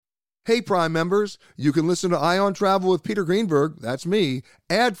Hey, Prime members, you can listen to Eye on Travel with Peter Greenberg, that's me,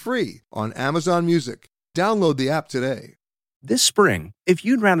 ad-free on Amazon Music. Download the app today. This spring, if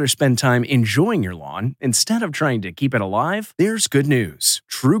you'd rather spend time enjoying your lawn instead of trying to keep it alive, there's good news.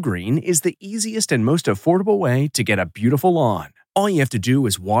 TruGreen is the easiest and most affordable way to get a beautiful lawn. All you have to do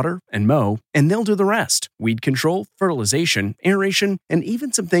is water and mow, and they'll do the rest. Weed control, fertilization, aeration, and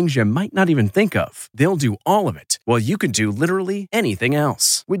even some things you might not even think of. They'll do all of it, while you can do literally anything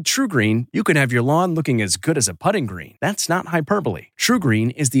else. With TruGreen, you can have your lawn looking as good as a putting green. That's not hyperbole.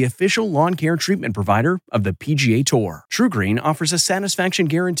 TruGreen is the official lawn care treatment provider of the PGA Tour. TruGreen offers a satisfaction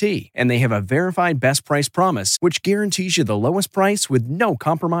guarantee, and they have a verified best price promise, which guarantees you the lowest price with no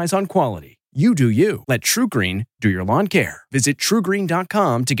compromise on quality. You do you. Let TruGreen do your lawn care. Visit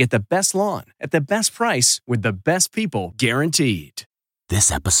TruGreen.com to get the best lawn at the best price with the best people guaranteed.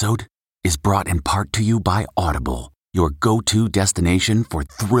 This episode is brought in part to you by Audible, your go-to destination for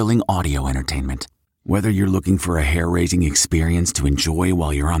thrilling audio entertainment. Whether you're looking for a hair-raising experience to enjoy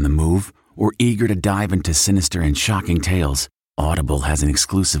while you're on the move or eager to dive into sinister and shocking tales, Audible has an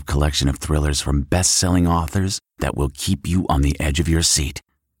exclusive collection of thrillers from best-selling authors that will keep you on the edge of your seat.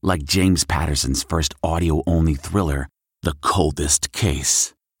 Like James Patterson's first audio-only thriller, The Coldest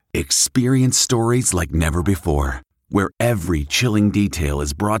Case. Experience stories like never before, where every chilling detail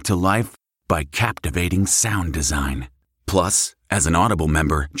is brought to life by captivating sound design. Plus, as an Audible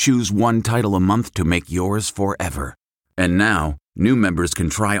member, choose one title a month to make yours forever. And now, new members can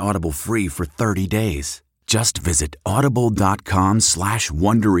try Audible free for 30 days. Just visit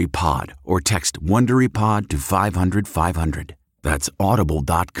audible.com/WonderyPod or text WonderyPod to 500-500. That's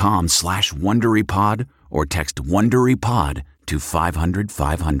audible.com/WonderyPod or text WonderyPod to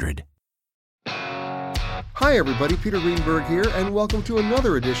 500-500. Hi, everybody. Peter Greenberg here, and welcome to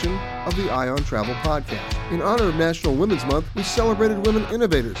another edition of the Eye on Travel podcast. In honor of National Women's Month, we celebrated women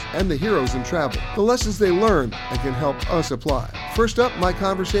innovators and the heroes in travel, the lessons they learned and can help us apply. First up, my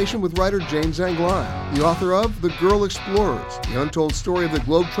conversation with writer Jayne Zanglein, the author of The Girl Explorers, the untold story of the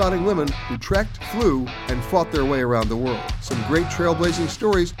globe-trotting women who trekked, flew, and fought their way around the world. Some great trailblazing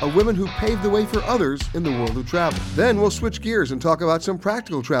stories of women who paved the way for others in the world of travel. Then we'll switch gears and talk about some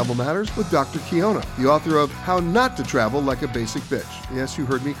practical travel matters with Dr. Kiona, the author of How Not to Travel Like a Basic Bitch. Yes, you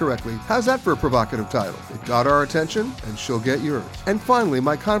heard me correctly. How's that for a provocative title? It got our attention, and she'll get yours. And finally,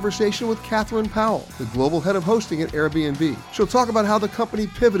 my conversation with Catherine Powell, the global head of hosting at Airbnb. She'll talk about how the company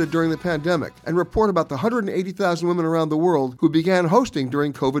pivoted during the pandemic and report about the 180,000 women around the world who began hosting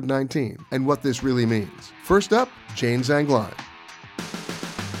during COVID-19 and what this really means. First up, Jayne Zanglein.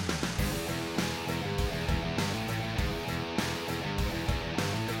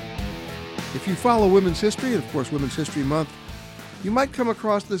 If you follow women's history, and of course Women's History Month, you might come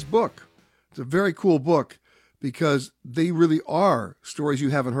across this book. It's a very cool book because they really are stories you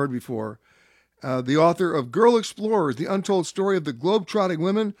haven't heard before. The author of Girl Explorers, the untold story of the globe-trotting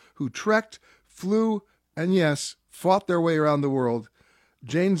women who trekked, flew, and yes, fought their way around the world.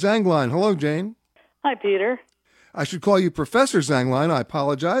 Jayne Zanglein. Hello, Jayne. Hi, Peter. I should call you Professor Zanglein. I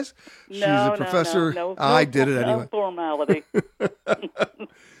apologize. She's a professor. No, I did it anyway. No formality.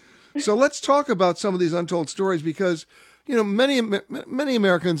 So let's talk about some of these untold stories because, you know, many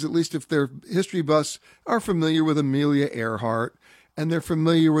Americans, at least if they're history buffs, are familiar with Amelia Earhart, and they're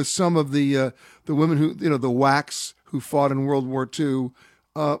familiar with some of the women who, you know, the WACs who fought in World War II.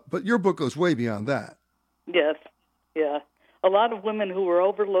 But your book goes way beyond that. Yes, yeah. A lot of women who were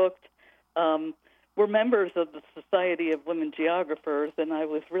overlooked were members of the Society of Women Geographers, and I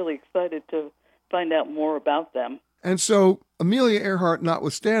was really excited to find out more about them. And so, Amelia Earhart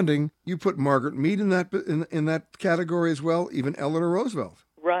notwithstanding, you put Margaret Mead in that category as well, even Eleanor Roosevelt.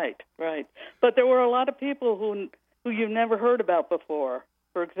 Right. But there were a lot of people who you've never heard about before.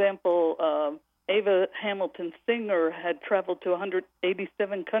 For example, Ava Hamilton Singer had traveled to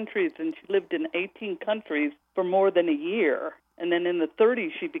 187 countries, and she lived in 18 countries for more than a year. And then in the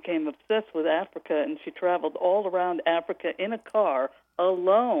 30s, she became obsessed with Africa, and she traveled all around Africa in a car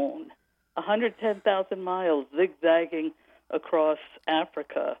alone. 110,000 miles zigzagging across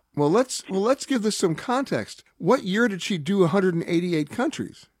Africa. Well, let's give this some context. What year did she do 188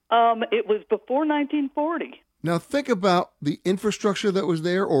 countries? It was before 1940. Now think about the infrastructure that was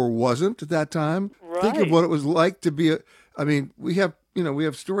there or wasn't at that time. Right. Think of what it was like to be we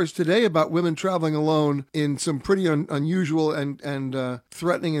have stories today about women traveling alone in some pretty unusual and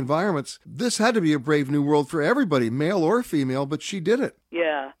threatening environments. This had to be a brave new world for everybody, male or female, but she did it.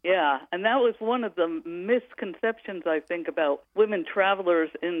 Yeah. And that was one of the misconceptions, I think, about women travelers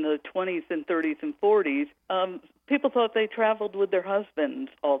in the 20s and 30s and 40s. People thought they traveled with their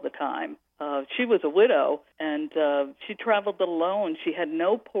husbands all the time. she was a widow, and she traveled alone. She had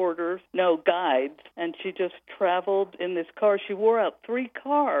no porters, no guides, and she just traveled in this car. She wore out 3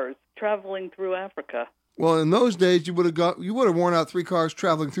 cars traveling through Africa. Well, in those days, you would have worn out 3 cars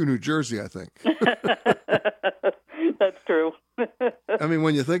traveling through New Jersey, I think. That's true. I mean,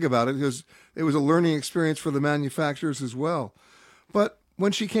 when you think about it, because it was a learning experience for the manufacturers as well. But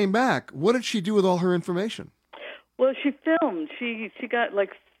when she came back, what did she do with all her information? Well, she filmed. She got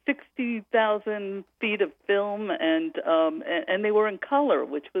like 60,000 feet of film, and they were in color,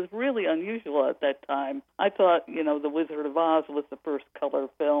 which was really unusual at that time. I thought, The Wizard of Oz was the first color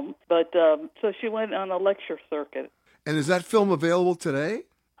film. But so she went on a lecture circuit. And is that film available today?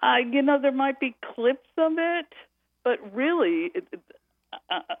 There might be clips of it, but really,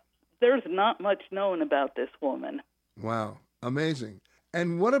 there's not much known about this woman. Wow. Amazing.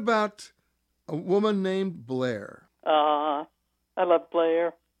 And what about a woman named Blair? I love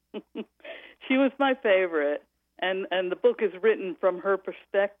Blair. She was my favorite, and the book is written from her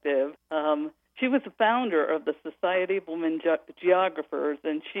perspective. She was the founder of the Society of Women Geographers,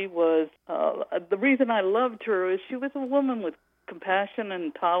 and she was, the reason I loved her is she was a woman with compassion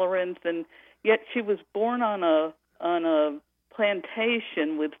and tolerance, and yet she was born on a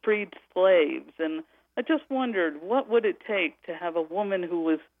plantation with freed slaves, and I just wondered, what would it take to have a woman who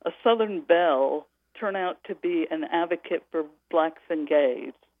was a Southern belle turn out to be an advocate for blacks and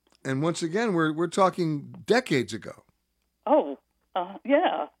gays? And once again, we're talking decades ago. Oh,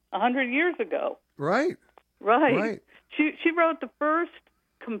 yeah, 100 years ago. Right. She wrote the first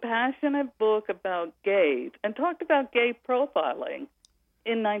compassionate book about gays and talked about gay profiling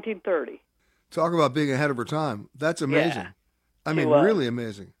in 1930. Talk about being ahead of her time. That's amazing. Yeah, I mean, really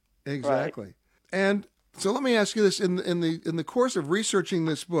amazing. Exactly. Right. And so let me ask you this: in the course of researching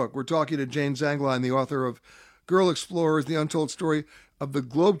this book, we're talking to Jayne Zanglein, the author of Girl Explorers: The Untold Story of the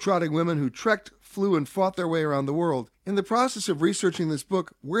Globe-Trotting Women Who Trekked, Flew, and Fought Their Way Around the World. In the process of researching this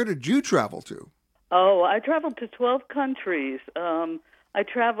book, where did you travel to? Oh, I traveled to 12 countries. I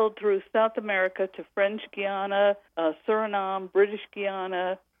traveled through South America to French Guiana, Suriname, British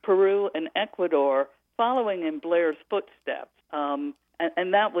Guiana, Peru, and Ecuador, following in Blair's footsteps.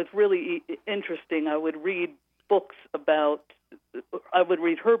 And that was really interesting. I would read her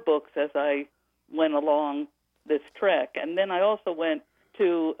books as I went along this trek. And then I also went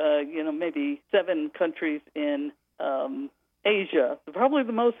to, maybe 7 countries in Asia. Probably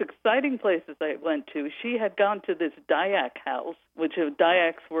the most exciting places I went to. She had gone to this Dayak house, which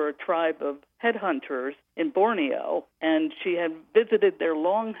Dayaks were a tribe of headhunters in Borneo, and she had visited their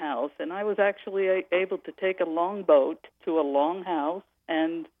longhouse, and I was actually able to take a longboat to a longhouse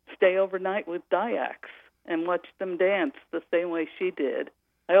and stay overnight with Dayaks and watch them dance the same way she did.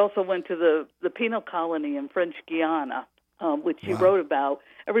 I also went to the penal colony in French Guiana, which she wrote about.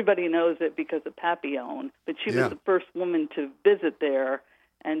 Everybody knows it because of Papillon, but she was the first woman to visit there,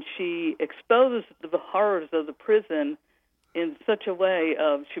 and she exposed the horrors of the prison in such a way.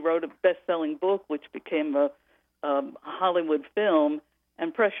 She wrote a best-selling book, which became a Hollywood film,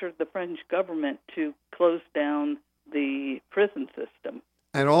 and pressured the French government to close down the prison system.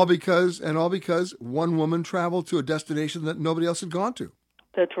 And all because one woman traveled to a destination that nobody else had gone to.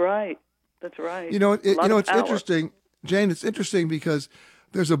 That's right. It's interesting, Jayne. It's interesting because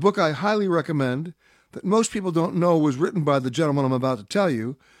there's a book I highly recommend that most people don't know was written by the gentleman I'm about to tell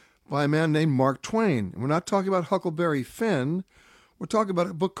you, by a man named Mark Twain. And we're not talking about Huckleberry Finn. We're talking about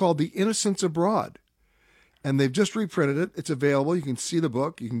a book called The Innocents Abroad. And they've just reprinted it. It's available. You can see the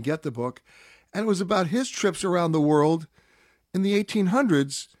book. You can get the book. And it was about his trips around the world in the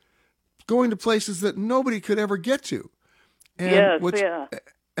 1800s, going to places that nobody could ever get to. And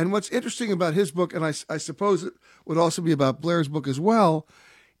And what's interesting about his book, and I suppose it would also be about Blair's book as well,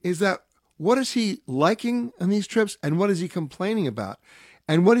 is that what is he liking in these trips and what is he complaining about?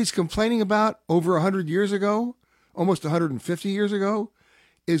 And what he's complaining about over 100 years ago, almost 150 years ago,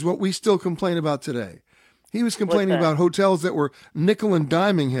 is what we still complain about today. He was complaining about hotels that were nickel and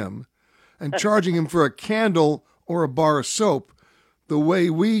diming him and charging him for a candle or a bar of soap, the way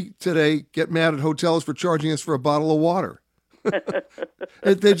we today get mad at hotels for charging us for a bottle of water.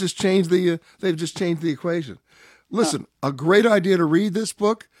 They've just changed the equation. Listen, a great idea to read this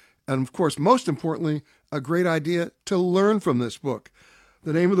book, and of course, most importantly, a great idea to learn from this book.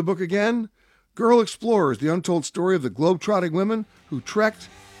 The name of the book again, Girl Explorers: The Untold Story of the Globe-Trotting Women Who Trekked,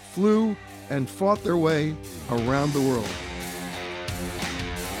 Flew, and Fought Their Way Around the World.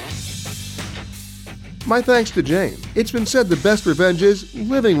 My thanks to Jayne. It's been said the best revenge is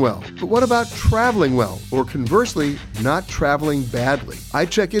living well. But what about traveling well? Or conversely, not traveling badly? I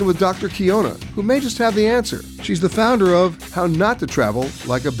check in with Dr. Kiona, who may just have the answer. She's the founder of How Not to Travel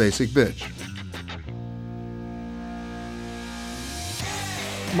Like a Basic Bitch.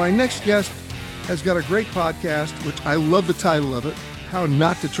 My next guest has got a great podcast, which I love the title of it, How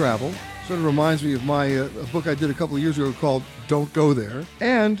Not to Travel. Sort of reminds me of my a book I did a couple of years ago called Don't Go There.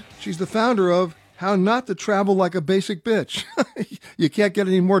 And she's the founder of How Not to Travel Like a Basic Bitch. You can't get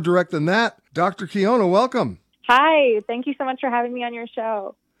any more direct than that. Dr. Kiona, welcome. Hi, thank you so much for having me on your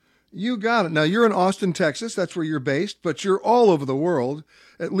show. You got it. Now, you're in Austin, Texas. That's where you're based, but you're all over the world,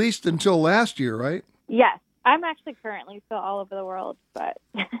 at least until last year, right? Yes, I'm actually currently still all over the world, but...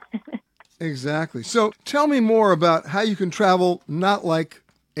 Exactly. So tell me more about how you can travel not like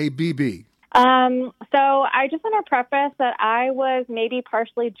a BB. So I just want to preface that I was maybe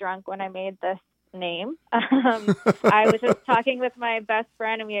partially drunk when I made this name. I was just talking with my best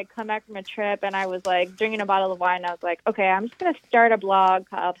friend, and we had come back from a trip, and I was like drinking a bottle of wine, and I was like, okay, I'm just going to start a blog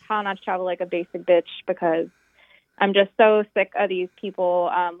called How Not to Travel Like a Basic Bitch, because I'm just so sick of these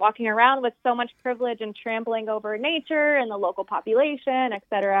people walking around with so much privilege and trampling over nature and the local population,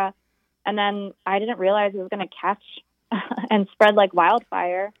 etc. And then I didn't realize it was going to catch and spread like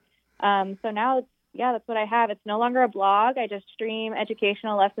wildfire. So now that's what I have. It's no longer a blog. I just stream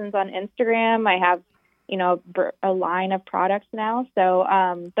educational lessons on Instagram. I have, a line of products now.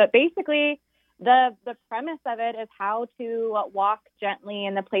 So, but basically the premise of it is how to walk gently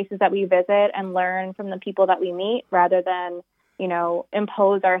in the places that we visit and learn from the people that we meet rather than,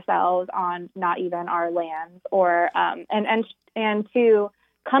 impose ourselves on not even our lands or, and to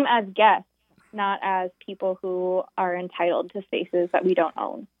come as guests, not as people who are entitled to spaces that we don't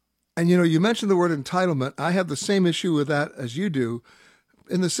own. And, you mentioned the word entitlement. I have the same issue with that as you do.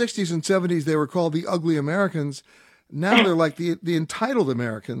 In the 60s and 70s, they were called the ugly Americans. Now they're like the entitled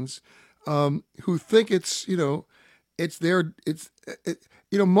Americans who think it's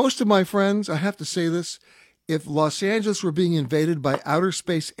most of my friends, I have to say this, if Los Angeles were being invaded by outer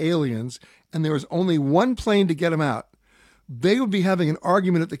space aliens and there was only one plane to get them out, they would be having an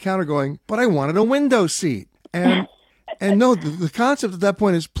argument at the counter going, but I wanted a window seat. And no, the concept at that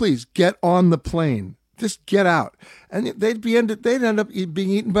point is, please get on the plane. Just get out. And they'd end up being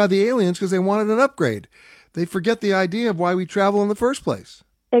eaten by the aliens because they wanted an upgrade. They forget the idea of why we travel in the first place.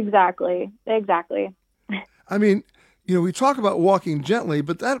 Exactly. I mean, we talk about walking gently,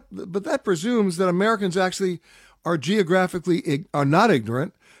 but that presumes that Americans actually are geographically are not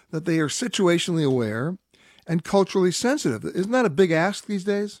ignorant, that they are situationally aware and culturally sensitive. Isn't that a big ask these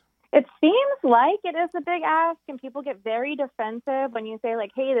days? It seems like it is a big ask, and people get very defensive when you say,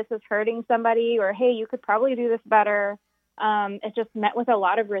 like, hey, this is hurting somebody, or hey, you could probably do this better. It's just met with a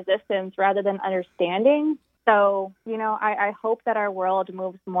lot of resistance rather than understanding. So, I hope that our world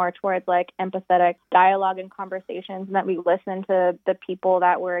moves more towards, like, empathetic dialogue and conversations, and that we listen to the people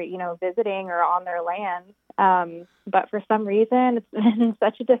that we're, visiting or on their lands. But for some reason, it's been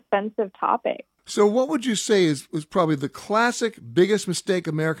such a defensive topic. So what would you say was probably the classic biggest mistake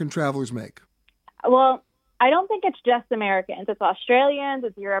American travelers make? Well, I don't think it's just Americans. It's Australians,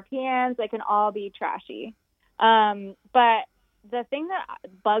 it's Europeans. They can all be trashy. But the thing that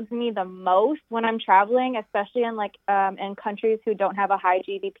bugs me the most when I'm traveling, especially in countries who don't have a high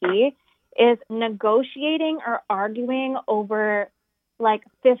GDP, is negotiating or arguing over like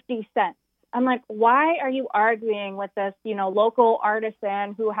 50 cents. I'm like, why are you arguing with this, local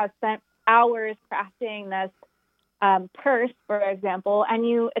artisan who has spent hours crafting this purse, for example,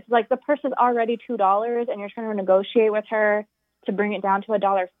 and it's like the purse is already $2 and you're trying to negotiate with her to bring it down to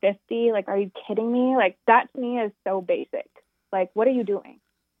 $1.50. Like, are you kidding me? Like, that to me is so basic. Like, what are you doing?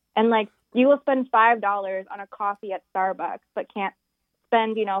 And like, you will spend $5 on a coffee at Starbucks, but can't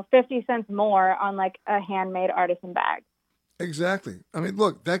spend, 50 cents more on like a handmade artisan bag. Exactly. I mean,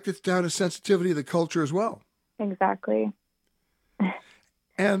 look, that gets down to sensitivity of the culture as well. Exactly.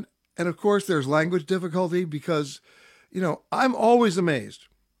 And of course, there's language difficulty because, I'm always amazed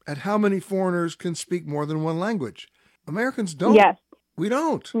at how many foreigners can speak more than one language. Americans don't. Yes. We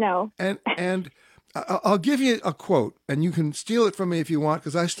don't. No. And I'll give you a quote, and you can steal it from me if you want,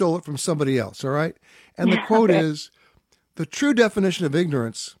 because I stole it from somebody else, all right? And the quote is, the true definition of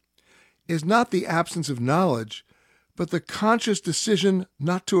ignorance is not the absence of knowledge, but the conscious decision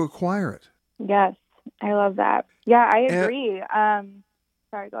not to acquire it. Yes, I love that. Yeah, I agree.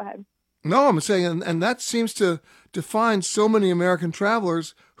 Sorry, go ahead. No, I'm saying, and that seems to define so many American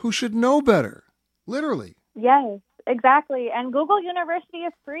travelers who should know better, literally. Yes, exactly. And Google University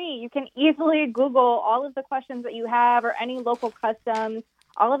is free. You can easily Google all of the questions that you have or any local customs.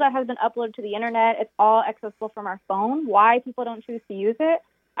 All of that has been uploaded to the internet. It's all accessible from our phone. Why people don't choose to use it,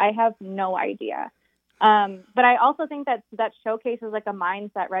 I have no idea. But I also think that showcases like a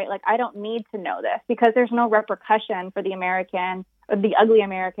mindset, right? Like, I don't need to know this because there's no repercussion for the American, or the ugly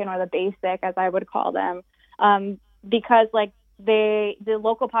American, or the basic, as I would call them. Because like the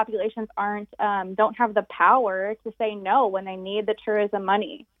local populations don't have the power to say no when they need the tourism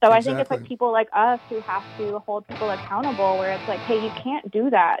money. So I think it's like people like us who have to hold people accountable, where it's like, hey, you can't do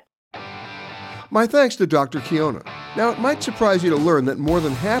that. My thanks to Dr. Kiona. Now, it might surprise you to learn that more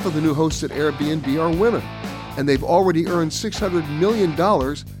than half of the new hosts at Airbnb are women, and they've already earned $600 million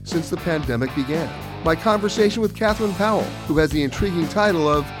since the pandemic began. My conversation with Catherine Powell, who has the intriguing title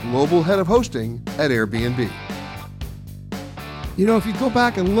of Global Head of Hosting at Airbnb. You know, if you go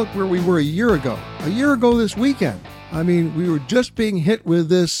back and look where we were a year ago this weekend, I mean, we were just being hit with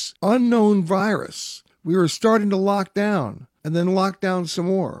this unknown virus. We were starting to lock down and then lock down some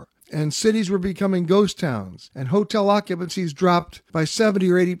more. And cities were becoming ghost towns, and hotel occupancies dropped by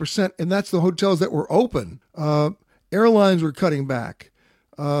 70 or 80%, and that's the hotels that were open. Airlines were cutting back.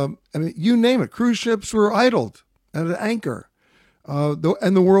 I mean, you name it. Cruise ships were idled at an anchor, and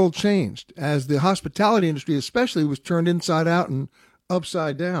the world changed as the hospitality industry especially was turned inside out and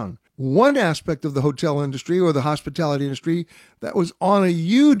upside down. One aspect of the hotel industry or the hospitality industry that was on a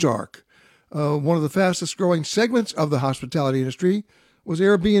huge arc, one of the fastest growing segments of the hospitality industry, was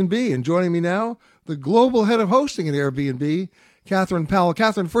Airbnb. And joining me now, the global head of hosting at Airbnb, Catherine Powell.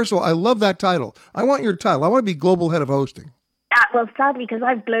 Catherine, first of all, I love that title. I want your title. I want to be global head of hosting. Well, sadly, because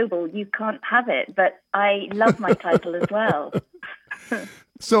I'm global, you can't have it, but I love my title as well.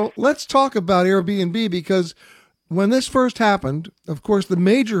 So let's talk about Airbnb, because when this first happened, of course, the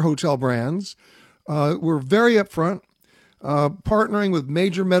major hotel brands were very upfront, partnering with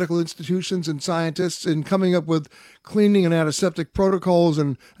major medical institutions and scientists in coming up with cleaning and antiseptic protocols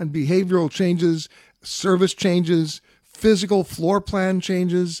and behavioral changes, service changes, physical floor plan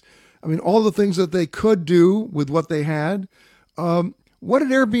changes. I mean, all the things that they could do with what they had. What did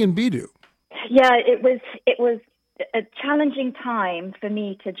Airbnb do? Yeah, it was a challenging time for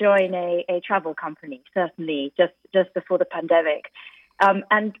me to join a travel company, certainly, just before the pandemic.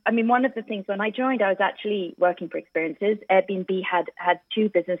 And I mean, one of the things when I joined, I was actually working for experiences. Airbnb had two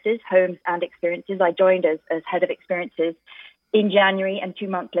businesses, homes and experiences. I joined as head of experiences in January, and 2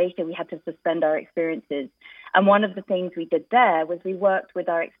 months later, we had to suspend our experiences. And one of the things we did there was we worked with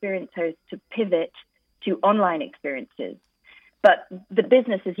our experience hosts to pivot to online experiences. But the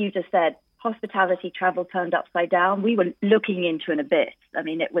business, as you just said, hospitality travel turned upside down. We were looking into an abyss. I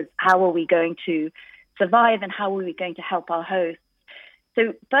mean, it was how are we going to survive and how are we going to help our hosts?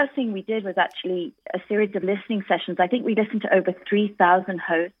 So first thing we did was actually a series of listening sessions. I think we listened to over 3,000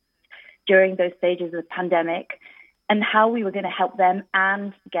 hosts during those stages of the pandemic and how we were going to help them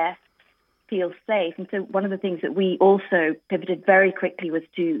and guests feel safe. And so one of the things that we also pivoted very quickly was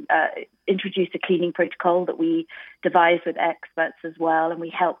to introduce a cleaning protocol that we devised with experts as well, and we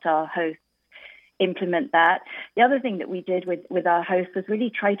helped our hosts implement that. The other thing that we did with our hosts was really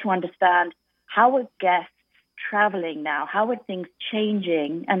try to understand how are guests traveling now? How are things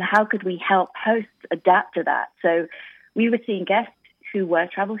changing? And how could we help hosts adapt to that? So we were seeing guests who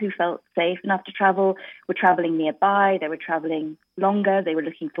felt safe enough to travel, were traveling nearby, they were traveling longer, they were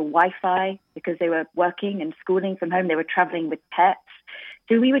looking for Wi-Fi because they were working and schooling from home, they were traveling with pets.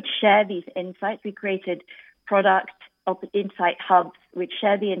 So we would share these insights. We created product insight hubs. We'd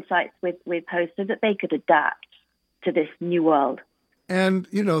share the insights with hosts so that they could adapt to this new world. And,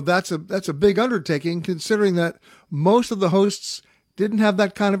 you know, that's a big undertaking, considering that most of the hosts didn't have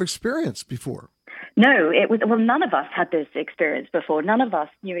that kind of experience before. No, none of us had this experience before. None of us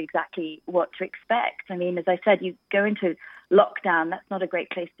knew exactly what to expect. I mean, as I said, you go into lockdown, that's not a great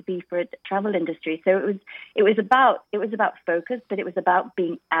place to be for a travel industry. So it was about focus, but it was about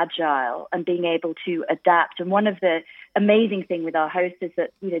being agile and being able to adapt. And one of the amazing thing with our hosts is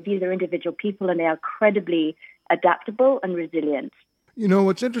that, you know, these are individual people and they are incredibly adaptable and resilient. You know,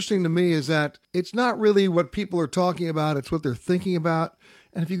 what's interesting to me is that it's not really what people are talking about, it's what they're thinking about.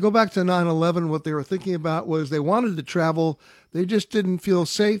 And if you go back to 9/11, what they were thinking about was they wanted to travel, they just didn't feel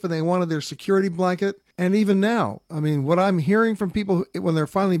safe, and they wanted their security blanket. And even now, I mean, what I'm hearing from people when they're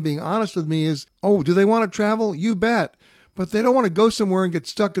finally being honest with me is, oh, do they want to travel? You bet. But they don't want to go somewhere and get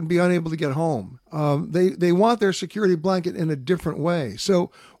stuck and be unable to get home. They want their security blanket in a different way.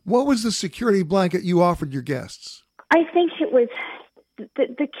 So what was the security blanket you offered your guests? I think it was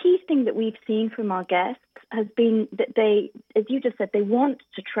the key thing that we've seen from our guests has been that they, as you just said, they want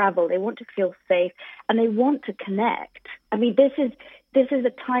to travel, they want to feel safe, and they want to connect. I mean, this is a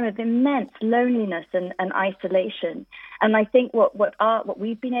time of immense loneliness and isolation. And I think what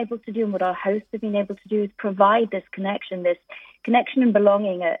we've been able to do and what our hosts have been able to do is provide this connection and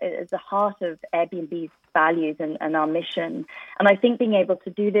belonging at the heart of Airbnb's values and our mission. And I think being able to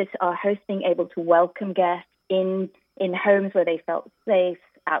do this, our hosts being able to welcome guests in homes where they felt safe,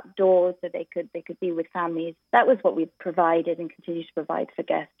 outdoors so they could be with families. That was what we provided and continue to provide for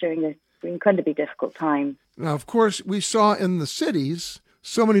guests during this incredibly difficult time. Now, of course, we saw in the cities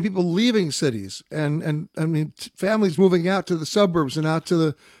so many people leaving cities, and I mean families moving out to the suburbs and out to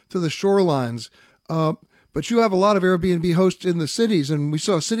the shorelines. But you have a lot of Airbnb hosts in the cities, and we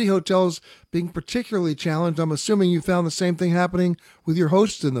saw city hotels being particularly challenged. I'm assuming you found the same thing happening with your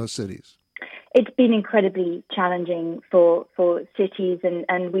hosts in those cities. It's been incredibly challenging for cities,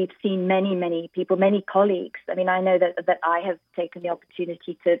 and we've seen many people, many colleagues. I mean, I know that I have taken the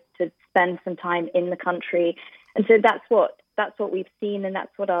opportunity to spend some time in the country, and so that's what we've seen, and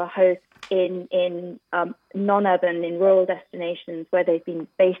that's what our hosts in non-urban, in rural destinations, where they've been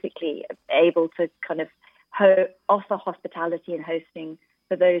basically able to kind of offer hospitality and hosting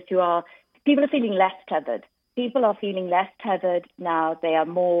for those people are feeling less tethered. People are feeling less tethered now. They are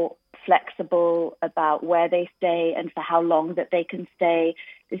more flexible about where they stay and for how long that they can stay.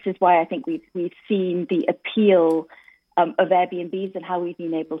 This is why I think we've seen the appeal of Airbnbs and how we've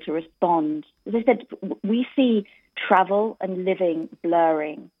been able to respond. As I said, we see travel and living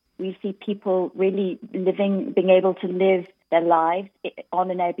blurring. We see people really being able to live their lives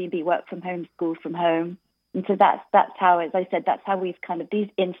on an Airbnb, work from home, school from home. And so that's how, as I said, that's how we've these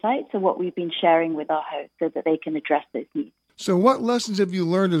insights are what we've been sharing with our hosts so that they can address those needs. So what lessons have you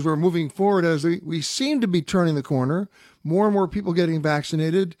learned as we're moving forward, as we seem to be turning the corner, more and more people getting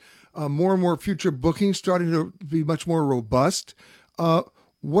vaccinated, more and more future bookings starting to be much more robust?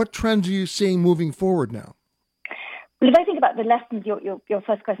 What trends are you seeing moving forward now? Well, if I think about the lessons, your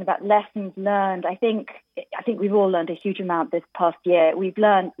first question about lessons learned, I think we've all learned a huge amount this past year. We've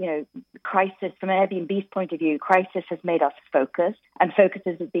learned, crisis from Airbnb's point of view. Crisis has made us focus, and focus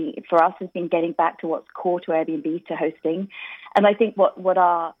has been getting back to what's core to Airbnb, to hosting. And I think what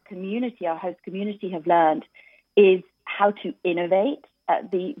our host community have learned is how to innovate.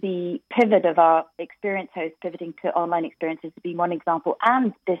 The pivot of our experience hosts pivoting to online experiences has been one example,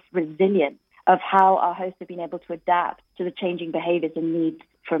 and this resilience of how our hosts have been able to adapt to the changing behaviors and needs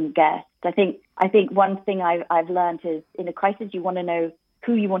from guests. I think one thing I've learned is in a crisis, you want to know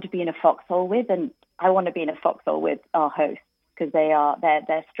who you want to be in a foxhole with, and I want to be in a foxhole with our hosts because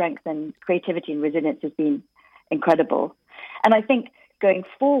their strength and creativity and resilience has been incredible. And I think going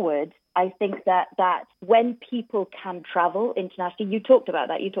forward, I think that when people can travel internationally, you talked about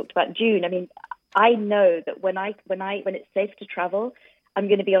that. You talked about June. I mean, I know that when it's safe to travel, I'm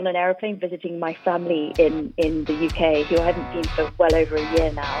going to be on an airplane visiting my family in the UK, who I haven't seen for well over a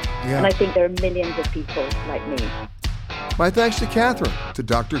year now. Yeah. And I think there are millions of people like me. My thanks to Catherine, to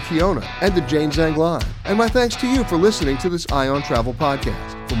Dr. Kiona, and to Jayne Zanglein. And my thanks to you for listening to this Eye on Travel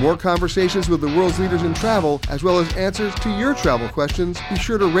podcast. For more conversations with the world's leaders in travel, as well as answers to your travel questions, be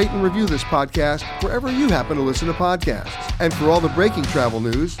sure to rate and review this podcast wherever you happen to listen to podcasts. And for all the breaking travel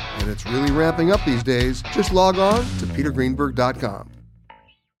news, and it's really ramping up these days, just log on to petergreenberg.com.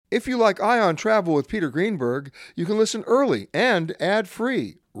 If you like Eye on Travel with Peter Greenberg, you can listen early and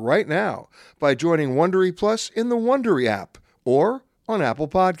ad-free right now by joining Wondery Plus in the Wondery app or on Apple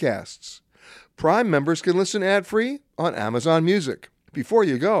Podcasts. Prime members can listen ad-free on Amazon Music. Before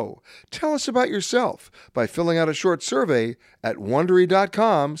you go, tell us about yourself by filling out a short survey at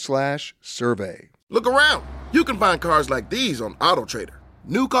Wondery.com/survey. Look around. You can find cars like these on AutoTrader.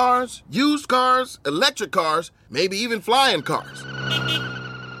 New cars, used cars, electric cars, maybe even flying cars.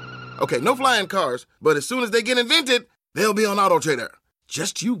 Okay, no flying cars, but as soon as they get invented, they'll be on AutoTrader.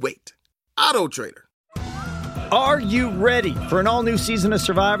 Just you wait. AutoTrader. Are you ready for an all-new season of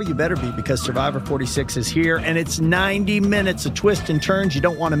Survivor? You better be, because Survivor 46 is here, and it's 90 minutes of twists and turns you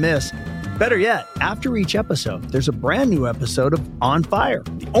don't want to miss. Better yet, after each episode, there's a brand new episode of On Fire,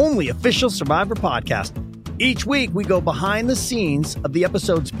 the only official Survivor podcast. Each week, we go behind the scenes of the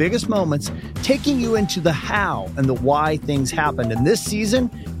episode's biggest moments, taking you into the how and the why things happened. And this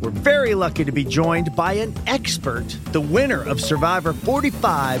season, we're very lucky to be joined by an expert, the winner of Survivor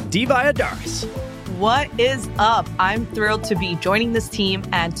 45, Diva Adaris. What is up? I'm thrilled to be joining this team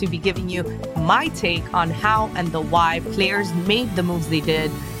and to be giving you my take on how and the why players made the moves they did,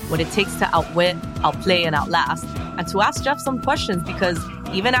 what it takes to outwit, outplay, and outlast, and to ask Jeff some questions, because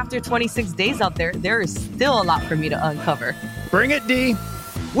even after 26 days out there, there is still a lot for me to uncover. Bring it, D.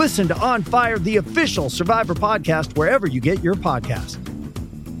 Listen to On Fire, the official Survivor podcast, wherever you get your podcasts.